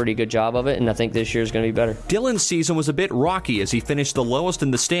did a pretty good job of it, and I think this year's going to be better. Dillon's season was a bit rocky as he finished the lowest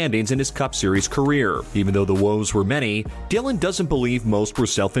in the standings in his Cup Series career. Even though the woes were many, Dillon doesn't believe most were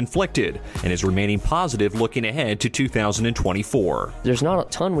self-inflicted and is remaining positive looking ahead to 2024. There's not a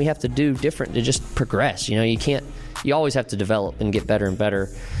ton we have to do different to just progress. You know, you always have to develop and get better and better.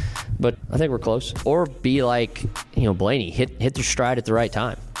 But I think we're close. Or be like, you know, Blaney, hit their stride at the right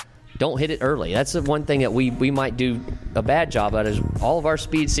time. Don't hit it early. That's the one thing that we might do a bad job at, is all of our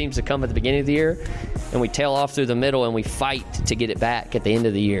speed seems to come at the beginning of the year, and we tail off through the middle and we fight to get it back at the end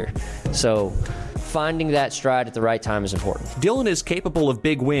of the year. So finding that stride at the right time is important. Dillon is capable of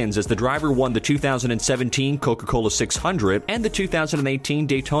big wins, as the driver won the 2017 Coca-Cola 600 and the 2018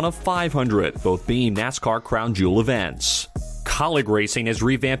 Daytona 500, both being NASCAR Crown Jewel events. Colleague Racing has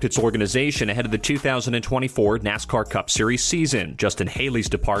revamped its organization ahead of the 2024 NASCAR Cup Series season. Justin Haley's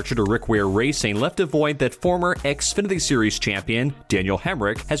departure to Rick Ware Racing left a void that former Xfinity Series champion Daniel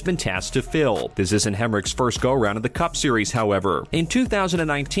Hemrick has been tasked to fill. This isn't Hemrick's first go-around in the Cup Series, however. In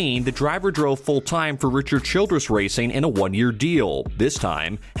 2019, the driver drove full-time for Richard Childress Racing in a one-year deal. This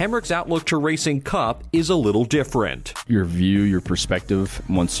time, Hemrick's outlook to Racing Cup is a little different. Your view, your perspective,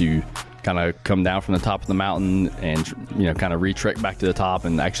 once you kind of come down from the top of the mountain and, kind of retrek back to the top,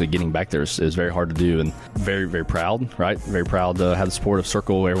 and actually getting back there is very hard to do, and very, very proud, right? Very proud to have the support of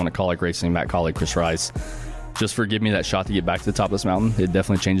Circle, everyone at Colleague Racing, Matt Colleague, Chris Rice, just for giving me that shot to get back to the top of this mountain. It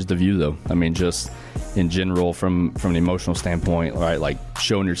definitely changes the view, though. I mean, just in general, from an emotional standpoint, right? Like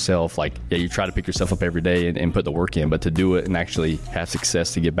showing yourself, you try to pick yourself up every day and put the work in, but to do it and actually have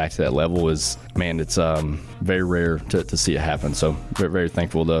success to get back to that level is, man, it's very rare to see it happen. So very, very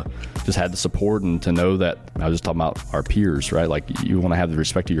thankful to just have the support and to know that. I was just talking about our peers, right? Like, you want to have the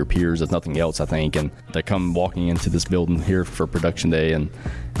respect of your peers if nothing else, I think, and to come walking into this building here for production day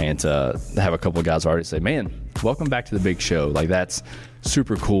and to have a couple of guys already say, man, welcome back to the big show. Like, that's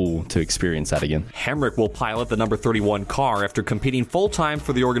super cool to experience that again. Hemrick will pilot the number 31 car after competing full-time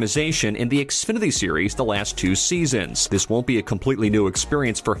for the organization in the Xfinity Series the last 2 seasons. This won't be a completely new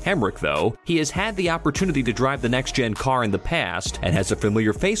experience for Hemrick, though. He has had the opportunity to drive the next-gen car in the past and has a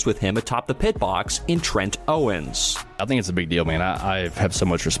familiar face with him atop the pit box in Trent Owens. I think it's a big deal, man. I have so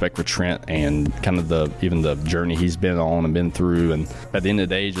much respect for Trent and kind of even the journey he's been on and been through. And at the end of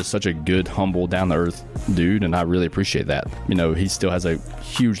the day, he's just such a good, humble, down-to-earth dude, and I really appreciate that. He still has a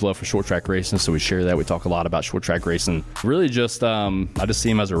huge love for short track racing, so we share that. We talk a lot about short track racing. Really just, I just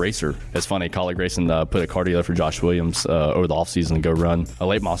see him as a racer. It's funny, Colleague Racing put a car together for Josh Williams over the offseason to go run a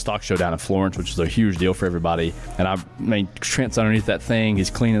late model stock show down in Florence, which is a huge deal for everybody. And Trent's underneath that thing.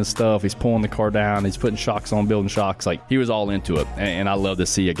 He's cleaning stuff. He's pulling the car down. He's putting shocks on, building shocks. Like, he was all into it. And I love to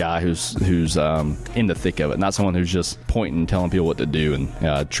see a guy who's in the thick of it, not someone who's just pointing and telling people what to do.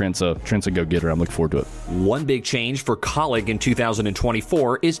 And Trent's a go-getter. I'm looking forward to it. One big change for Colleague in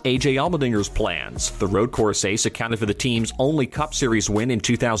 2024 is A.J. Allmendinger's plans. The road course ace accounted for the team's only Cup Series win in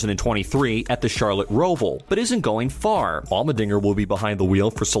 2023 at the Charlotte Roval, but isn't going far. Allmendinger will be behind the wheel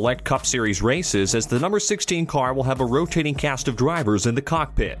for select Cup Series races, as the number 16 car will have a rotating cast of drivers in the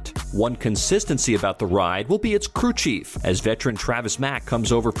cockpit. One consistency about the ride will be its crew chief, as veteran Travis Mack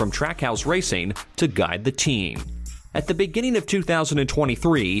comes over from Trackhouse Racing to guide the team. At the beginning of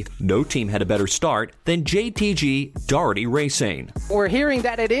 2023, no team had a better start than JTG Daugherty Racing. We're hearing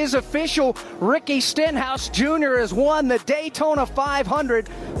that it is official. Ricky Stenhouse Jr. has won the Daytona 500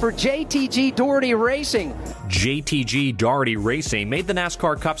 for JTG Daugherty Racing. JTG Daugherty Racing made the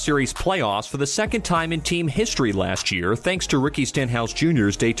NASCAR Cup Series playoffs for the second time in team history last year, thanks to Ricky Stenhouse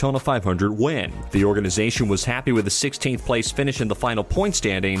Jr.'s Daytona 500 win. The organization was happy with the 16th place finish in the final point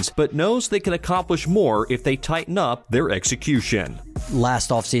standings, but knows they can accomplish more if they tighten up their execution.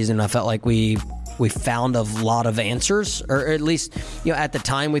 Last offseason, I felt like we found a lot of answers, or at least, at the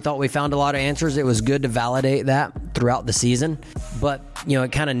time we thought we found a lot of answers. It was good to validate that throughout the season, but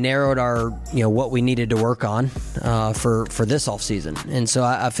it kind of narrowed our what we needed to work on for this offseason. And so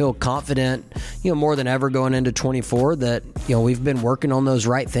I feel confident more than ever going into 24 that we've been working on those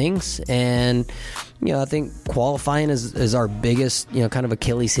right things. And I think qualifying is our biggest, kind of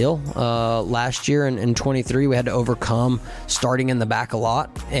Achilles heel. Last year in 23, we had to overcome starting in the back a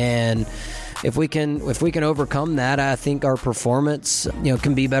lot. And if we can overcome that, I think our performance,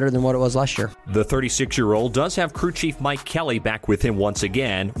 can be better than what it was last year. The 36-year-old does have crew chief Mike Kelly back with him once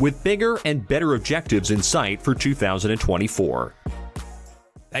again, with bigger and better objectives in sight for 2024.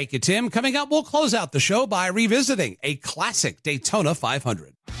 Thank you, Tim. Coming up, we'll close out the show by revisiting a classic Daytona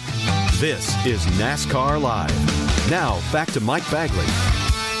 500. This is NASCAR Live. Now, back to Mike Bagley.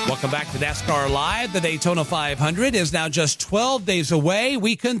 Welcome back to NASCAR Live. The Daytona 500 is now just 12 days away.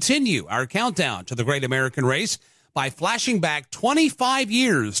 We continue our countdown to the Great American Race by flashing back 25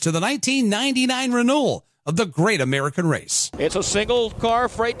 years to the 1999 renewal of the Great American Race. It's a single-car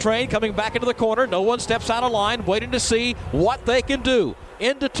freight train coming back into the corner. No one steps out of line, waiting to see what they can do.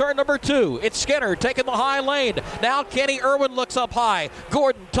 Into turn number 2. It's Skinner taking the high lane. Now Kenny Irwin looks up high.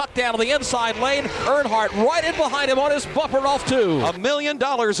 Gordon tucked down to the inside lane. Earnhardt right in behind him on his bumper off 2. $1 million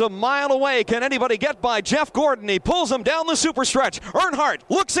a mile away. Can anybody get by Jeff Gordon? He pulls him down the super stretch. Earnhardt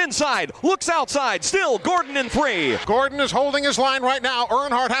looks inside, looks outside. Still Gordon in 3. Gordon is holding his line right now.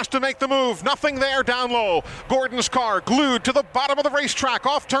 Earnhardt has to make the move. Nothing there down low. Gordon's car glued to the bottom of the racetrack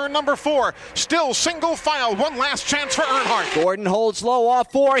off turn number 4. Still single file. One last chance for Earnhardt. Gordon holds low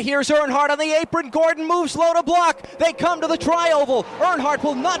off 4. Here's Earnhardt on the apron. Gordon moves low to block. They come to the tri-oval. Earnhardt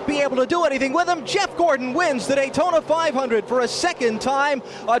will not be able to do anything with him. Jeff Gordon wins the Daytona 500 for a second time.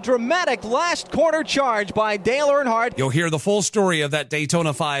 A dramatic last corner charge by Dale Earnhardt. You'll hear the full story of that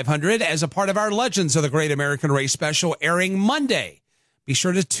Daytona 500 as a part of our Legends of the Great American Race special airing Monday. Be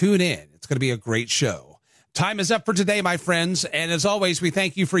sure to tune in. It's going to be a great show. Time is up for today, my friends. And as always, we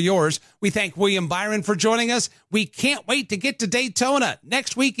thank you for yours. We thank William Byron for joining us. We can't wait to get to Daytona.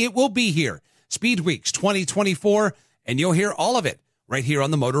 Next week, it will be here. Speed Weeks 2024, and you'll hear all of it right here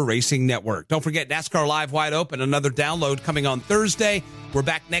on the Motor Racing Network. Don't forget NASCAR Live Wide Open, another download coming on Thursday. We're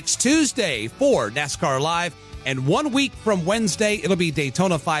back next Tuesday for NASCAR Live. And 1 week from Wednesday, it'll be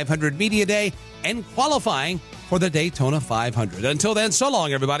Daytona 500 Media Day and qualifying for the Daytona 500. Until then, so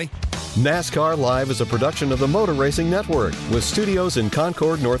long, everybody. NASCAR Live is a production of the Motor Racing Network with studios in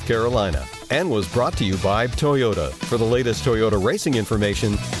Concord, North Carolina, and was brought to you by Toyota. For the latest Toyota racing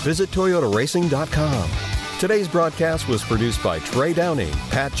information, visit toyotaracing.com. Today's broadcast was produced by Trey Downey,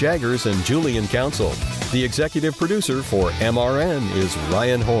 Pat Jaggers, and Julian Council. The executive producer for MRN is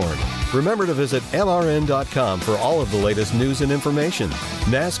Ryan Horn. Remember to visit MRN.com for all of the latest news and information.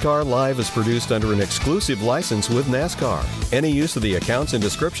 NASCAR Live is produced under an exclusive license with NASCAR. Any use of the accounts and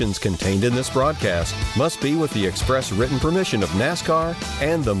descriptions contained in this broadcast must be with the express written permission of NASCAR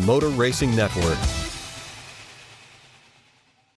and the Motor Racing Network.